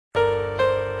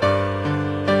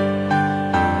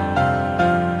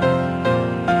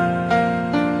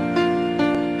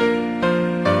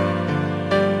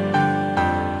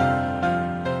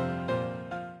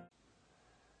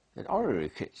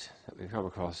orrery kit that we've come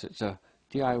across. It's a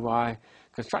DIY,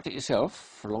 construct it yourself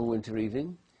for a long winter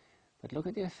evening, but look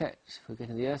at the effect. We're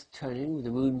getting the Earth turning with the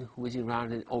Moon whizzing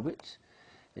around in orbit,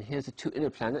 and here's the two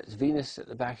inner planets, Venus at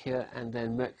the back here, and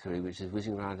then Mercury, which is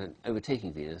whizzing around and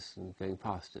overtaking Venus and going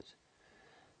past it.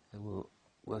 And we'll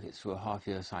work it through a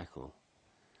half-year cycle.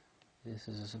 This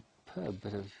is a superb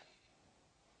bit of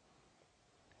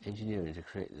engineering to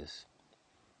create this.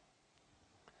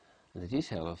 And the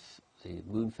detail of the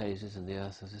moon phases and the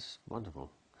Earth is just wonderful.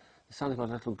 The sun's got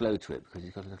a little glow to it because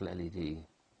it's got a little LED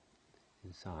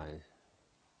inside.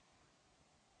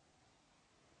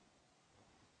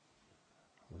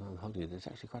 Although I'm holding it, it's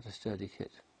actually quite a sturdy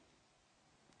kit.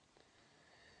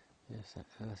 Yes, that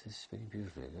Earth is spinning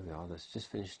beautifully. There we are. That's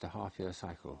just finished a half-year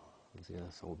cycle of the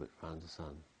Earth's orbit around the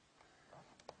Sun.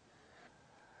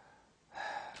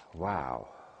 Wow,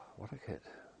 what a kit.